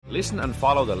Listen and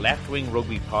follow the Left Wing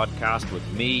Rugby podcast with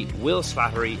me, Will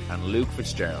Slattery and Luke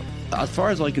Fitzgerald. As far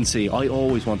as I can see, I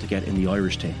always want to get in the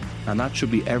Irish team, and that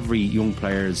should be every young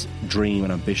player's dream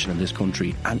and ambition in this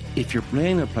country. And if you're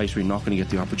playing in a place where you're not going to get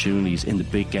the opportunities in the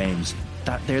big games,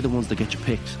 that they're the ones that get you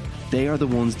picked. They are the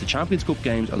ones, the Champions Cup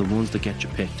games are the ones that get you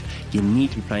picked. You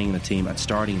need to be playing in a team and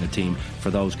starting in a team for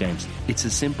those games. It's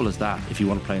as simple as that if you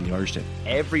want to play in the Irish team.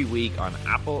 Every week on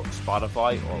Apple,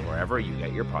 Spotify or wherever you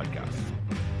get your podcasts.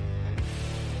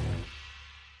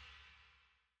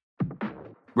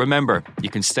 Remember, you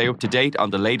can stay up to date on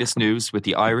the latest news with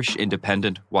the Irish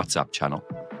Independent WhatsApp channel.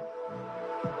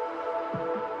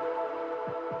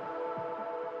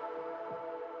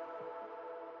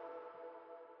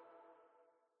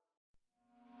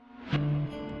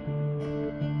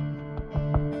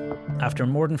 After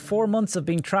more than 4 months of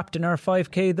being trapped in our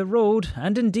 5K, the road,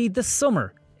 and indeed the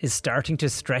summer, is starting to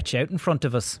stretch out in front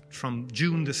of us. From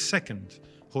June the 2nd,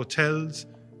 hotels,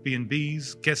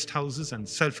 B&Bs, guest houses and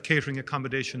self-catering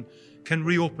accommodation can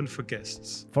reopen for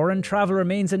guests. Foreign travel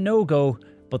remains a no-go,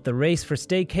 but the race for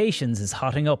staycations is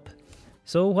hotting up.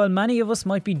 So while many of us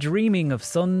might be dreaming of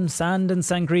sun, sand and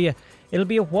sangria, it'll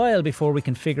be a while before we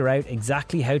can figure out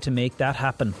exactly how to make that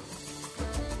happen.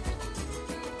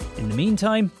 In the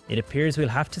meantime, it appears we'll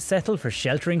have to settle for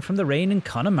sheltering from the rain in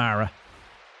Connemara.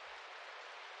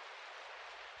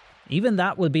 Even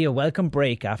that will be a welcome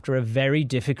break after a very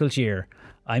difficult year.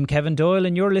 I'm Kevin Doyle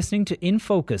and you're listening to In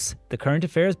Focus, the current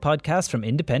affairs podcast from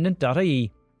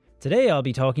independent.ie. Today I'll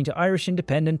be talking to Irish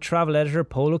Independent travel editor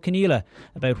Paul O'Keneela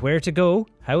about where to go,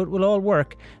 how it will all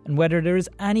work and whether there is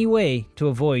any way to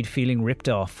avoid feeling ripped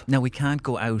off. Now, we can't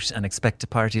go out and expect to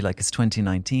party like it's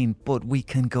 2019, but we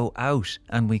can go out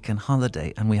and we can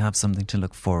holiday and we have something to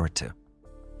look forward to.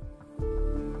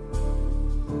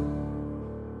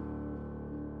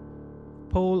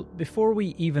 Paul, before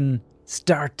we even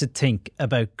start to think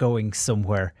about going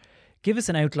somewhere, give us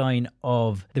an outline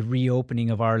of the reopening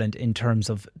of Ireland in terms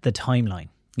of the timeline.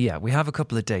 Yeah, we have a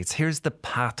couple of dates. Here's the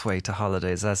pathway to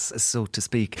holidays, as so to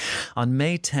speak. On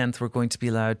May 10th, we're going to be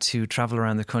allowed to travel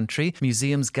around the country.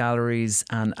 Museums, galleries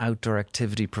and outdoor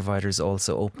activity providers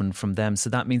also open from them. So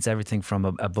that means everything from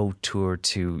a boat tour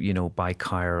to, you know, bike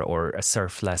hire or a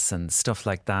surf lesson, stuff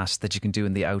like that you can do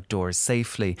in the outdoors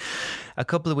safely. A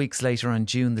couple of weeks later, on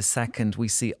June the 2nd, we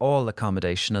see all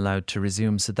accommodation allowed to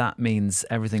resume. So that means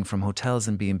everything from hotels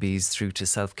and B&Bs through to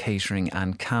self-catering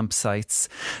and campsites.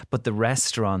 But the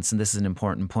restaurants, and this is an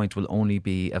important point, will only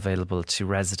be available to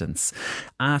residents.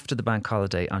 After the bank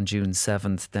holiday on June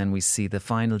 7th, then we see the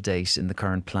final date in the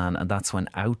current plan, and that's when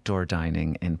outdoor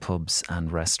dining in pubs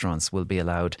and restaurants will be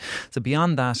allowed. So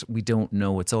beyond that, we don't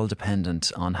know. It's all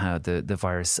dependent on how the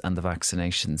virus and the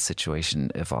vaccination situation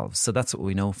evolves. So that's what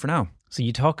we know for now. So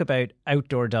you talk about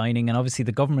outdoor dining, and obviously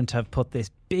the government have put this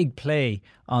big play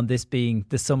on this being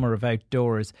the summer of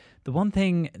outdoors. The one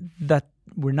thing that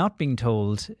we're not being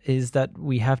told is that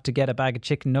we have to get a bag of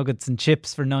chicken nuggets and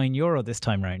chips for €9 this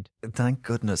time round. Thank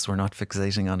goodness we're not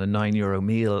fixating on a €9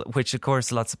 meal, which of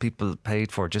course lots of people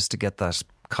paid for just to get that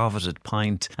coveted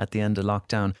pint at the end of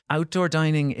lockdown. Outdoor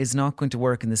dining is not going to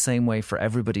work in the same way for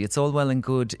everybody. It's all well and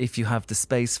good if you have the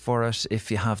space for it, if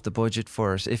you have the budget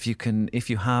for it, if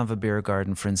you have a beer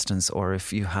garden, for instance, or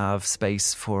if you have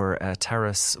space for a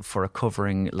terrace for a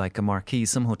covering like a marquee.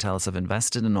 Some hotels have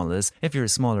invested in all this. If you're a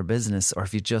smaller business or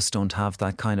if you just don't have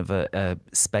that kind of a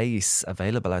space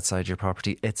available outside your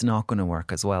property, it's not going to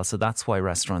work as well. So that's why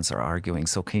restaurants are arguing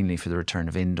so keenly for the return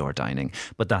of indoor dining.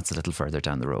 But that's a little further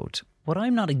down the road. What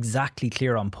I'm not exactly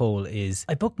clear on, Paul, is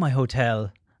I book my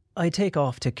hotel, I take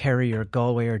off to Kerry or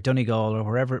Galway or Donegal or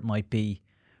wherever it might be,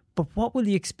 but what will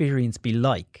the experience be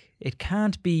like? It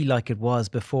can't be like it was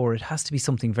before. It has to be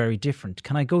something very different.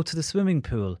 Can I go to the swimming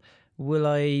pool? Will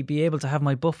I be able to have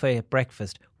my buffet at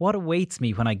breakfast? What awaits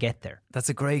me when I get there? That's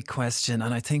a great question,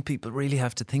 and I think people really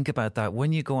have to think about that.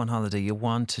 When you go on holiday, you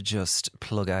want to just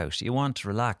plug out. You want to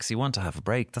relax. You want to have a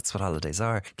break. That's what holidays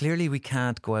are. Clearly, we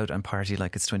can't go out and party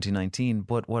like it's 2019,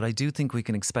 but what I do think we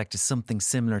can expect is something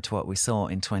similar to what we saw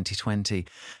in 2020.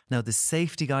 Now, the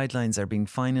safety guidelines are being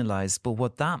finalised, but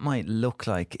what that might look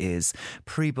like is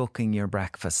pre-booking your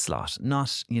breakfast slot,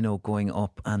 not, going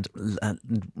up and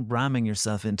ramming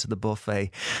yourself into the bus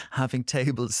buffet, having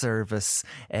table service.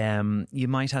 You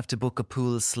might have to book a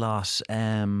pool slot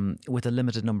with a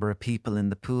limited number of people in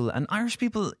the pool. And Irish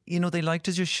people, they like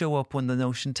to just show up when the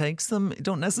notion takes them.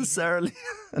 Don't necessarily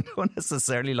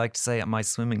like to say my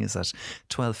swimming is at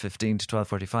 12:15 to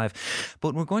 12:45,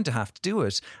 but we're going to have to do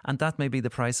it, and that may be the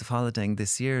price of holidaying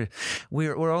this year.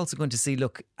 We're also going to see,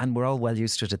 look, and we're all well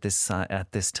used to it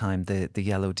at this time, the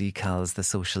yellow decals, the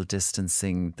social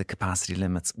distancing, the capacity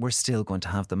limits. We're still going to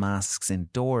have the masks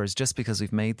indoors. Just because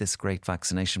we've made this great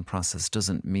vaccination process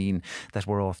doesn't mean that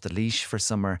we're off the leash for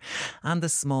summer. And the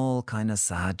small kind of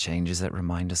sad changes that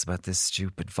remind us about this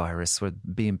stupid virus where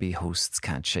B&B hosts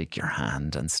can't shake your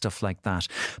hand and stuff like that.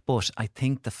 But I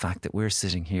think the fact that we're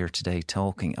sitting here today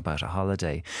talking about a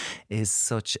holiday is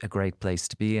such a great place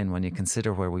to be in when you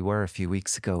consider where we were a few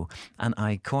weeks ago. And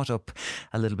I caught up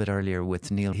a little bit earlier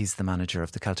with Neil. He's the manager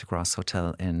of the Celtic Ross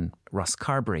Hotel in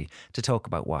Rosscarbery to talk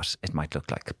about what it might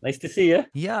look like. Nice to see you.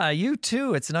 Yeah, you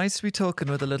too. It's nice to be talking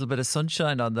with a little bit of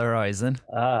sunshine on the horizon.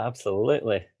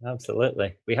 Absolutely.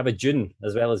 We have a June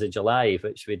as well as a July,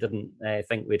 which we didn't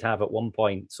think we'd have at one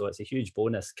point. So it's a huge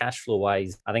bonus cash flow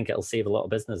wise. I think it'll save a lot of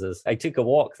businesses. I took a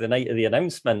walk the night of the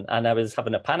announcement and I was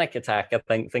having a panic attack, I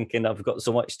think, thinking I've got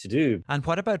so much to do. And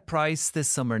what about price this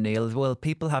summer, Neil? Will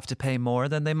people have to pay more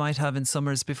than they might have in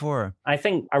summers before? I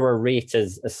think our rate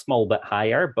is a small bit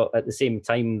higher, but at the same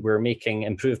time, we're making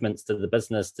improvements to the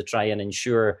business to try and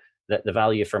ensure that the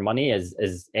value for money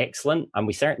is excellent. And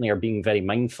we certainly are being very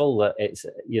mindful that it's,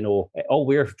 all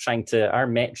we're trying to, our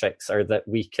metrics are that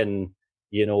we can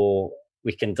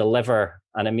deliver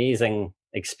an amazing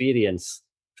experience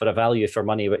for a value for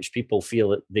money, which people feel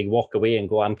that they walk away and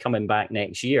go, I'm coming back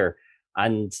next year.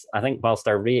 And I think whilst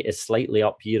our rate is slightly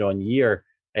up year on year,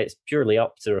 it's purely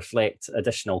up to reflect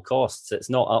additional costs. It's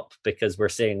not up because we're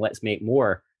saying, let's make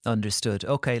more. Understood.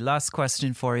 Okay, last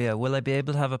question for you. Will I be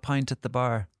able to have a pint at the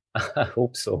bar? I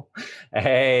hope so.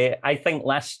 I think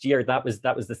last year that was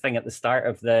the thing at the start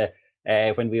of the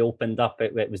when we opened up.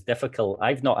 It was difficult.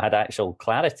 I've not had actual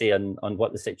clarity on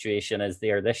what the situation is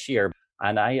there this year,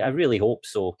 and I really hope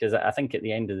so, because I think at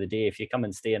the end of the day, if you come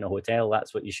and stay in a hotel,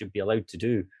 that's what you should be allowed to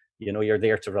do. You're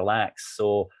there to relax.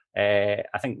 So I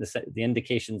think the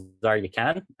indications are you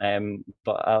can,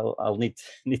 but I'll need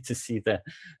to see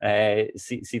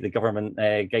the government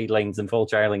guidelines and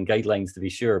Vulture Ireland guidelines to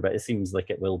be sure. But it seems like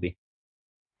it will be.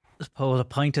 Paul, a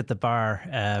pint at the bar.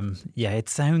 Yeah, it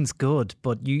sounds good.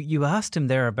 But you asked him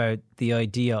there about the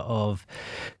idea of,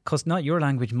 not your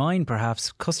language, mine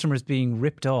perhaps, customers being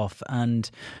ripped off. And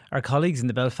our colleagues in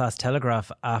the Belfast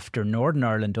Telegraph, after Northern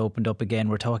Ireland opened up again,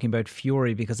 were talking about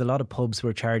fury because a lot of pubs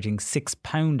were charging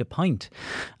 £6 a pint.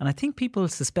 And I think people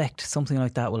suspect something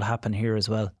like that will happen here as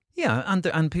well. Yeah,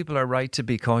 and people are right to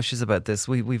be cautious about this.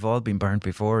 We've all been burnt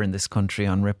before in this country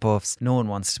on rip-offs. No one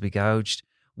wants to be gouged.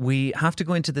 We have to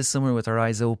go into this summer with our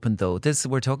eyes open, though.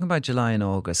 We're talking about July and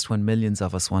August, when millions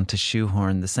of us want to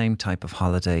shoehorn the same type of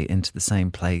holiday into the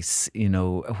same place,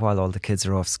 while all the kids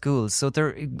are off school. So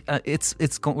we're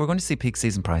going to see peak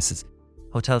season prices.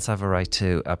 Hotels have a right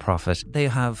to a profit. They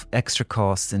have extra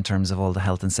costs in terms of all the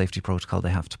health and safety protocol they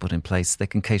have to put in place. They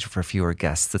can cater for fewer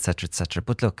guests, etc., etc.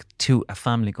 But look, to a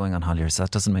family going on holidays,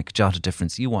 that doesn't make a jot of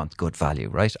difference. You want good value,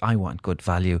 right? I want good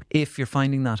value. If you're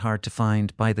finding that hard to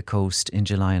find by the coast in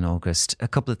July and August, a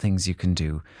couple of things you can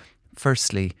do.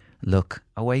 Firstly, look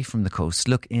away from the coast,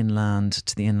 look inland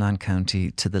to the inland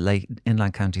county, to the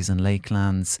inland counties and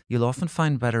lakelands. You'll often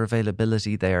find better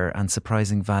availability there and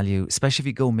surprising value, especially if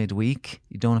you go midweek.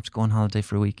 You don't have to go on holiday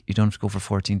for a week. You don't have to go for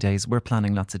 14 days. We're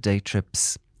planning lots of day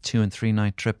trips, 2 and 3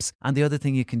 night trips. And the other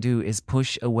thing you can do is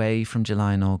push away from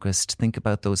July and August. Think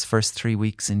about those first 3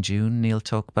 weeks in June Neil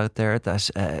talked about there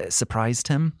that surprised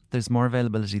him. There's more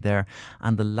availability there.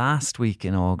 And the last week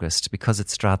in August, because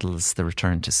it straddles the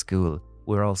return to school,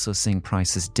 we're also seeing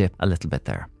prices dip a little bit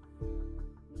there.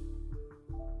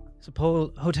 So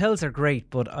Paul, hotels are great,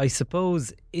 but I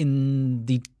suppose in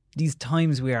these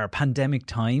times we are, pandemic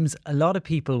times, a lot of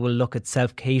people will look at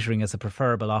self-catering as a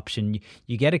preferable option.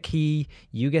 You get a key,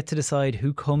 you get to decide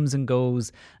who comes and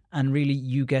goes, and really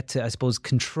you get to, I suppose,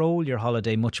 control your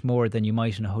holiday much more than you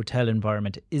might in a hotel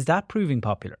environment. Is that proving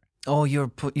popular? Oh,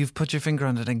 you've put your finger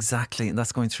on it exactly, and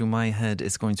that's going through my head.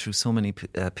 It's going through so many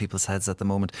people's heads at the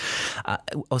moment.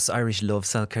 Us Irish love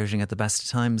self-catering at the best of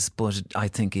times, but I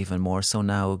think even more so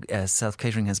now.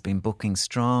 Self-catering has been booking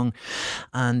strong,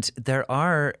 and there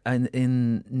are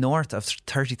in north of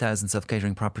 30,000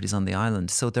 self-catering properties on the island,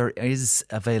 so there is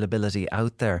availability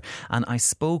out there. And I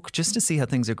spoke just to see how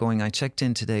things are going. I checked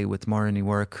in today with Maura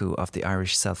Worku of the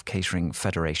Irish Self-Catering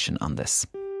Federation on this.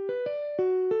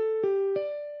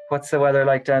 What's the weather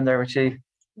like down there with you?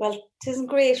 Well, it isn't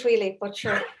great really, but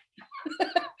sure.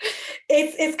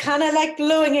 It's kind of like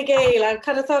blowing a gale. I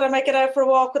kind of thought I might get out for a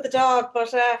walk with the dog,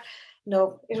 but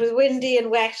no, it was windy and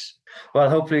wet.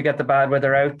 Well, hopefully we get the bad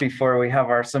weather out before we have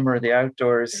our summer of the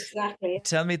outdoors. Exactly.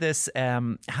 Tell me this,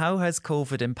 how has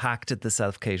COVID impacted the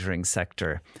self-catering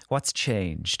sector? What's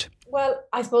changed? Well,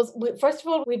 I suppose, first of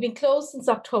all, we've been closed since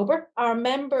October. Our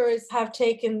members have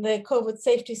taken the COVID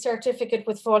safety certificate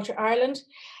with Fáilte Ireland,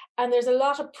 and there's a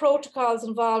lot of protocols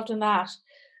involved in that.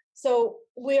 So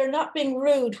we are not being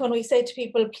rude when we say to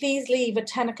people, please leave at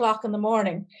 10 o'clock in the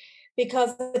morning,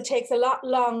 because it takes a lot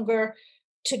longer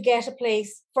to get a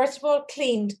place, first of all,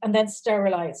 cleaned and then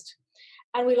sterilised.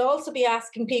 And we'll also be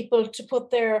asking people to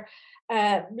put their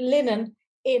linen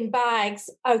in bags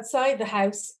outside the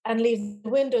house and leave the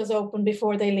windows open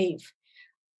before they leave.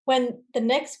 When the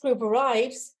next group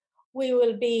arrives, we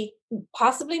will be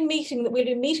possibly meeting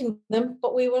them,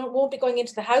 but we won't be going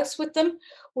into the house with them.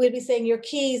 We'll be saying your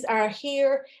keys are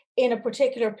here in a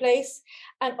particular place,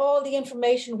 and all the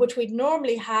information which we'd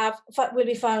normally have will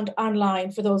be found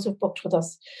online for those who've booked with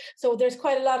us. So there's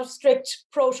quite a lot of strict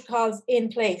protocols in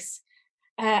place.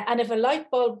 And if a light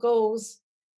bulb goes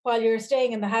while you're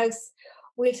staying in the house,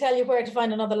 we'll tell you where to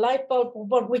find another light bulb,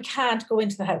 but we can't go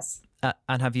into the house.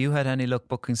 And have you had any luck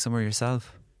booking somewhere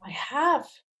yourself? I have.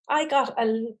 I got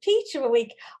a peach of a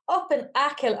week up in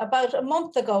Achill about a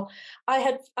month ago. I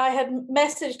had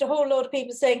messaged a whole load of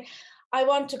people saying, I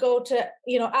want to go to,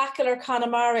 Achill or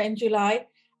Connemara in July.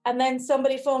 And then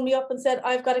somebody phoned me up and said,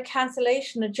 I've got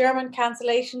a German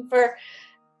cancellation for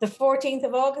the 14th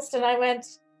of August. And I went,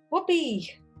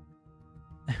 whoopee.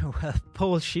 Well,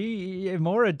 Paul,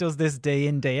 Maura does this day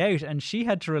in, day out, and she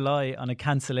had to rely on a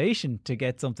cancellation to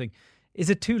get something. Is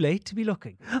it too late to be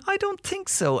looking? I don't think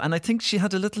so. And I think she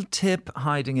had a little tip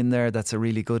hiding in there that's a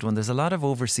really good one. There's a lot of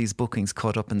overseas bookings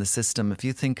caught up in the system. If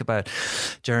you think about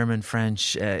German,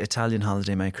 French, Italian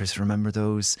holidaymakers, remember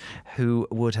those who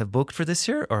would have booked for this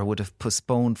year or would have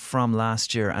postponed from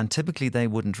last year, and typically they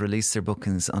wouldn't release their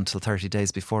bookings until 30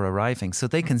 days before arriving, so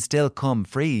they can still come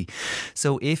free.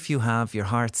 So if you have your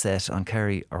heart set on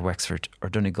Kerry or Wexford or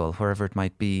Donegal, wherever it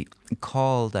might be,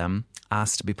 call them,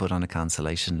 ask to be put on a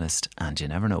cancellation list, and you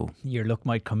never know. Your luck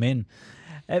might come in.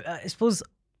 I suppose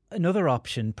another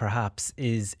option perhaps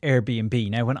is Airbnb.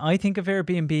 Now, when I think of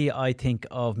Airbnb, I think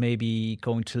of maybe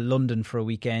going to London for a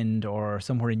weekend or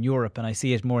somewhere in Europe, and I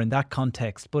see it more in that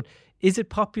context. But is it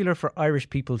popular for Irish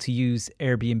people to use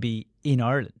Airbnb in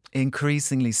Ireland?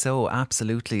 Increasingly so,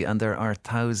 absolutely. And there are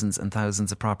thousands and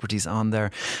thousands of properties on there,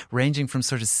 ranging from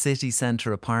sort of city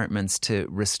centre apartments to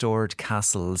restored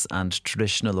castles and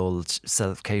traditional old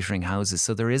self-catering houses.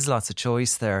 So there is lots of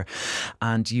choice there.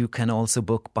 And you can also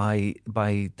book by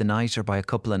the night or by a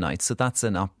couple of nights. So that's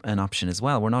an option as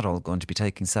well. We're not all going to be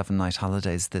taking 7-night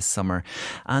holidays this summer.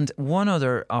 And one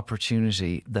other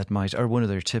opportunity one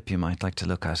other tip you might like to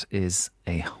look at is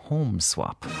a home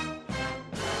swap.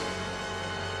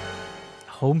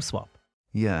 Home swap?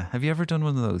 Yeah. Have you ever done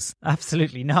one of those?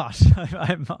 Absolutely not.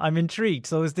 I'm intrigued.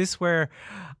 So is this where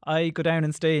I go down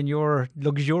and stay in your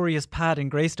luxurious pad in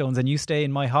Greystones and you stay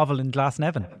in my hovel in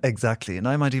Glasnevin? Exactly. And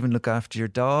I might even look after your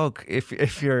dog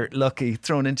if you're lucky,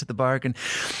 thrown into the bargain.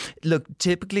 Look,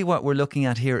 typically what we're looking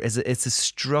at here is it's a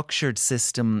structured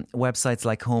system. Websites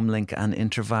like HomeLink and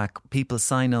Intervac, people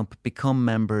sign up, become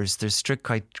members. There's strict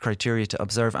criteria to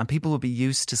observe, and people will be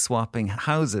used to swapping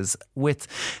houses with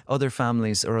other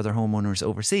families or other homeowners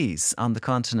overseas. On the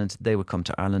continent, they would come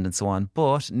to Ireland and so on.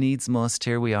 But needs must,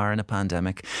 here we are in a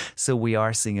pandemic. So we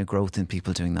are seeing a growth in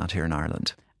people doing that here in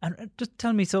Ireland. And just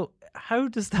tell me, so how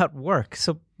does that work?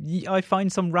 So I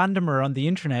find some randomer on the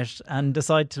internet and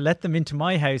decide to let them into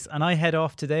my house, and I head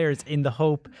off to theirs in the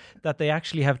hope that they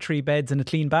actually have 3 beds and a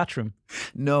clean bathroom.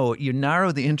 No, you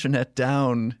narrow the internet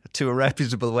down to a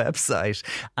reputable website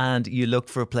and you look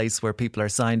for a place where people are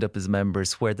signed up as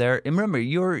members, where remember,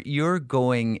 you're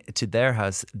going to their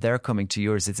house, they're coming to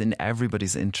yours. It's in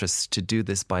everybody's interest to do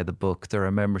this by the book. There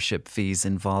are membership fees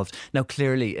involved. Now,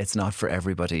 clearly it's not for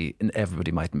everybody, and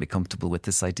everybody mightn't be comfortable with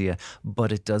this idea,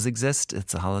 but it does exist.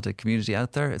 It's a holiday community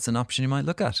out there. It's an option you might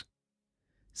look at.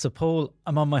 So, Paul,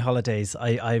 I'm on my holidays.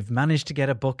 I've managed to get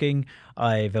a booking.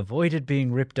 I've avoided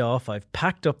being ripped off. I've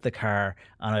packed up the car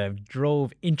and I've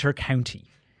drove inter-county.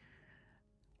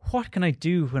 What can I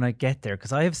do when I get there?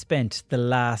 Because I have spent the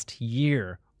last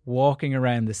year walking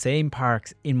around the same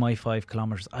parks in my 5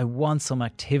 kilometres. I want some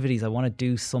activities. I want to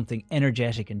do something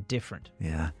energetic and different.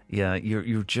 Yeah,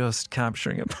 you're just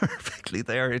capturing it perfectly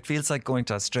there. It feels like going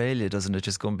to Australia, doesn't it?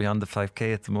 Just going beyond the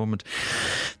 5K at the moment.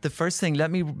 The first thing,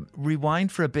 let me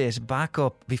rewind for a bit, back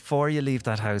up before you leave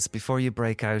that house, before you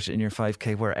break out in your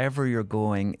 5K, wherever you're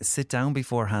going, sit down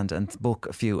beforehand and book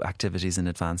a few activities in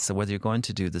advance. So whether you're going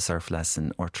to do the surf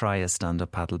lesson or try a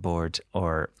stand-up paddleboard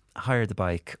or hire the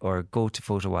bike or go to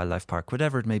Photo Wildlife Park,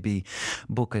 whatever it may be,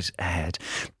 book it ahead.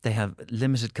 They have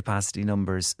limited capacity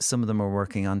numbers. Some of them are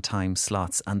working on time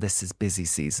slots, and this is busy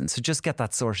season. So just get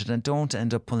that sorted and don't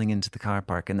end up pulling into the car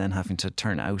park and then having to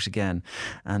turn out again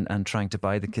and trying to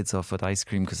buy the kids off with ice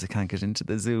cream because they can't get into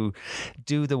the zoo.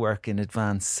 Do the work in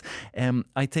advance.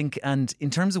 I think, and in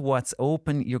terms of what's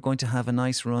open, you're going to have a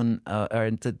nice run or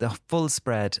the full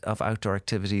spread of outdoor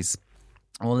activities.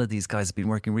 All of these guys have been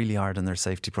working really hard on their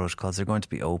safety protocols. They're going to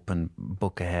be open,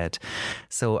 book ahead.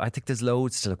 So I think there's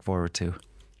loads to look forward to.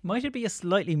 Might it be a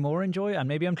slightly more enjoyable, and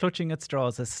maybe I'm clutching at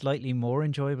straws, a slightly more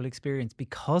enjoyable experience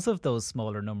because of those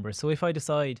smaller numbers? So if I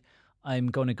decide I'm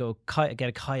going to go get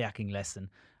a kayaking lesson,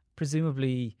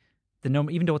 presumably the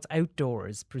number, even though it's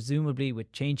outdoors, presumably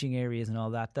with changing areas and all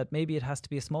that, that maybe it has to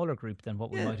be a smaller group than what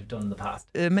we might have done in the past.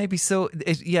 Maybe so.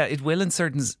 It will in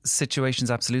certain situations,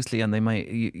 absolutely. And they might,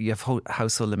 you have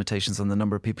household limitations on the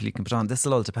number of people you can put on. This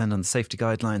will all depend on the safety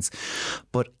guidelines.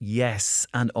 But yes,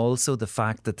 and also the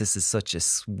fact that this is such a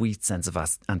sweet sense of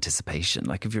anticipation.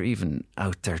 Like if you're even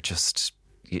out there just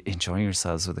enjoying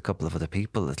yourselves with a couple of other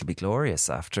people, it'll be glorious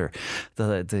after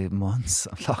the months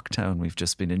of lockdown we've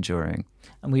just been enduring.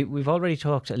 And we've already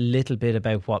talked a little bit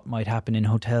about what might happen in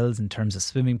hotels in terms of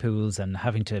swimming pools and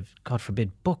having to, God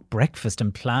forbid, book breakfast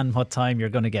and plan what time you're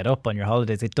going to get up on your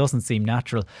holidays. It doesn't seem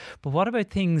natural. But what about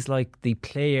things like the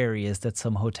play areas that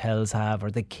some hotels have,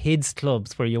 or the kids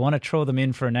clubs where you want to throw them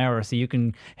in for an hour so you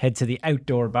can head to the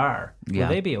outdoor bar? Will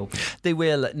they be open? They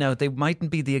will. Now, they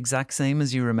mightn't be the exact same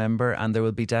as you remember, and there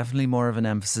will be definitely more of an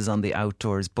emphasis on the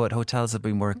outdoors, but hotels have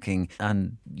been working,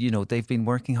 and they've been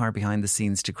working hard behind the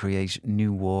scenes to create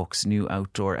new walks, new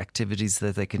outdoor activities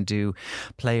that they can do,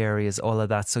 play areas, all of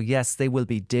that. So yes, they will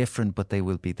be different, but they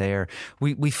will be there.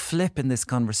 We flip in this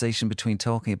conversation between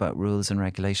talking about rules and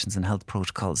regulations and health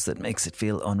protocols that makes it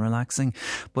feel unrelaxing.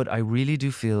 But I really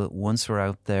do feel once we're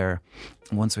out there,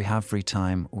 once we have free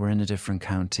time, we're in a different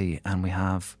county and we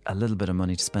have a little bit of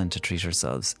money to spend to treat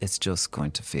ourselves, it's just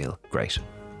going to feel great.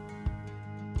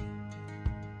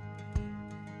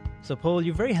 So Paul,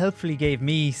 you very helpfully gave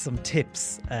me some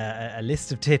tips, a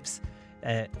list of tips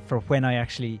for when I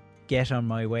actually get on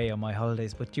my way on my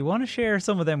holidays. But do you want to share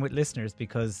some of them with listeners?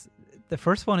 Because the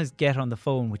first one is get on the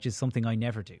phone, which is something I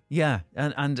never do. Yeah,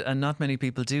 and not many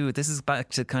people do. This is back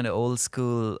to kind of old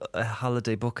school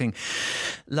holiday booking.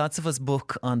 Lots of us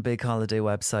book on big holiday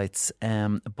websites,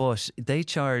 but they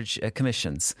charge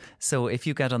commissions. So if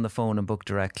you get on the phone and book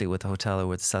directly with a hotel or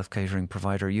with a self-catering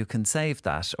provider, you can save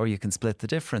that or you can split the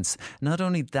difference. Not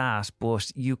only that,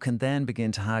 but you can then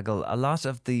begin to haggle. A lot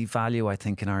of the value, I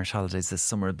think, in Irish holidays this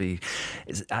summer will be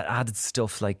added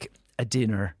stuff like a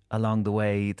dinner along the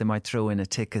way. They might throw in a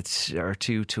ticket or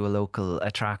two to a local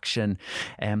attraction.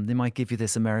 They might give you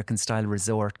this American style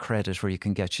resort credit where you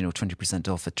can get 20%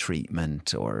 off a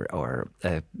treatment or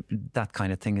that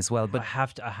kind of thing as well. But I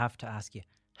have to ask you,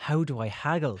 how do I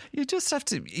haggle? You just have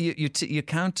to, you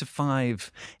count to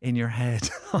 5 in your head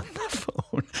on the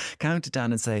phone. Count it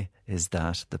down and say, is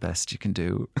that the best you can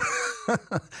do?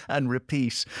 And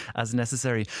repeat as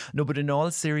necessary. No, but in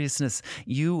all seriousness,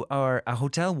 a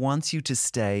hotel wants you to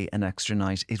stay an extra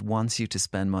night. It wants you to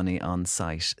spend money on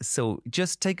site. So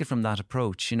just take it from that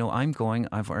approach. I'm going,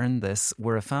 I've earned this.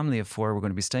 We're a family of 4. We're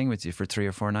going to be staying with you for 3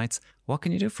 or 4 nights. What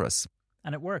can you do for us?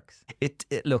 And it works.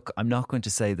 Look, I'm not going to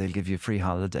say they'll give you a free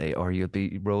holiday or you'll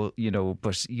be, but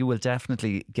you will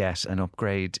definitely get an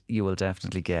upgrade. You will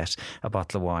definitely get a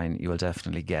bottle of wine. You will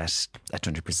definitely get a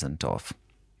 20% off.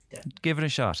 Yeah. Give it a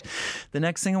shot. The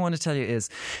next thing I want to tell you is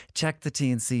check the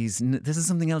T&Cs. This is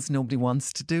something else nobody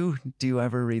wants to do. Do you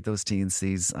ever read those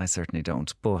T&Cs? I certainly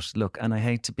don't. But look, and I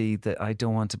hate to be I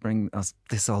don't want to bring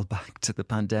this all back to the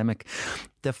pandemic.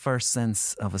 The first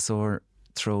sense of a sore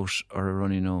throat or a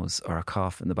runny nose or a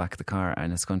cough in the back of the car,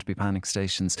 and it's going to be panic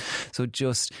stations. So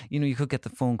just, you could get the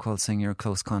phone call saying you're a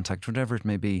close contact, whatever it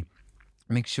may be.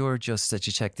 make sure just that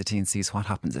you check the T&Cs. What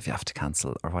happens if you have to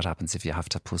cancel, or what happens if you have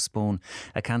to postpone?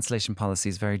 A cancellation policy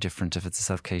is very different if it's a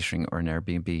self-catering or an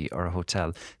Airbnb or a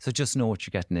hotel. So just know what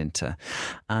you're getting into.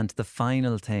 And the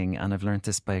final thing, and I've learned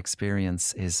this by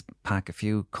experience, is pack a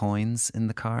few coins in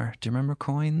the car. Do you remember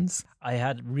coins? I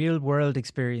had real world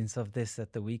experience of this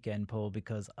at the weekend, Paul,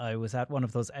 because I was at one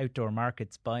of those outdoor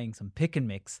markets buying some pick and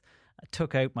mix. I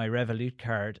took out my Revolut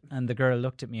card and the girl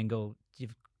looked at me and go,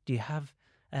 do you have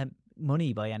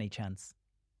money by any chance?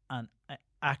 And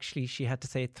actually she had to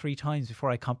say it 3 times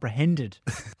before I comprehended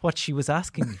what she was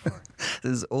asking me for.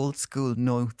 There's old school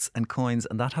notes and coins,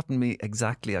 and that happened to me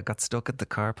exactly. I got stuck at the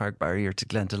car park barrier to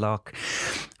Glendalough,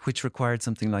 which required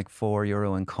something like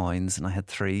 €4 in coins, and I had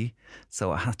 3.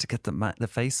 So I had to get the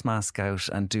face mask out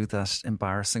and do that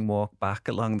embarrassing walk back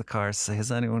along the car, say,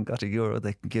 has anyone got €1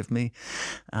 they can give me?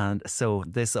 And so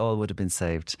this all would have been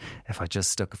saved if I just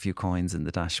stuck a few coins in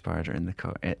the dashboard or in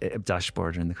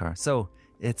the car. So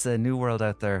it's a new world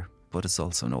out there, but it's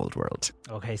also an old world.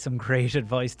 Okay, some great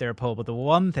advice there, Paul. But the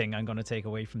one thing I'm going to take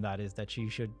away from that is that you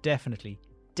should definitely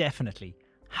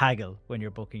haggle when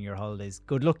you're booking your holidays.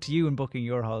 Good luck to you in booking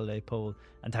your holiday, Paul,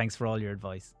 and thanks for all your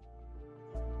advice.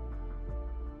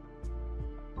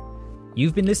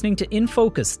 You've been listening to In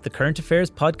Focus, the current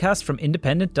affairs podcast from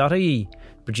independent.ie,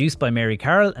 produced by Mary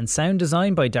Carroll and sound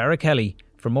design by Dara Kelly.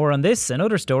 For more on this and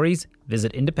other stories,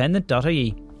 visit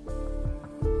independent.ie.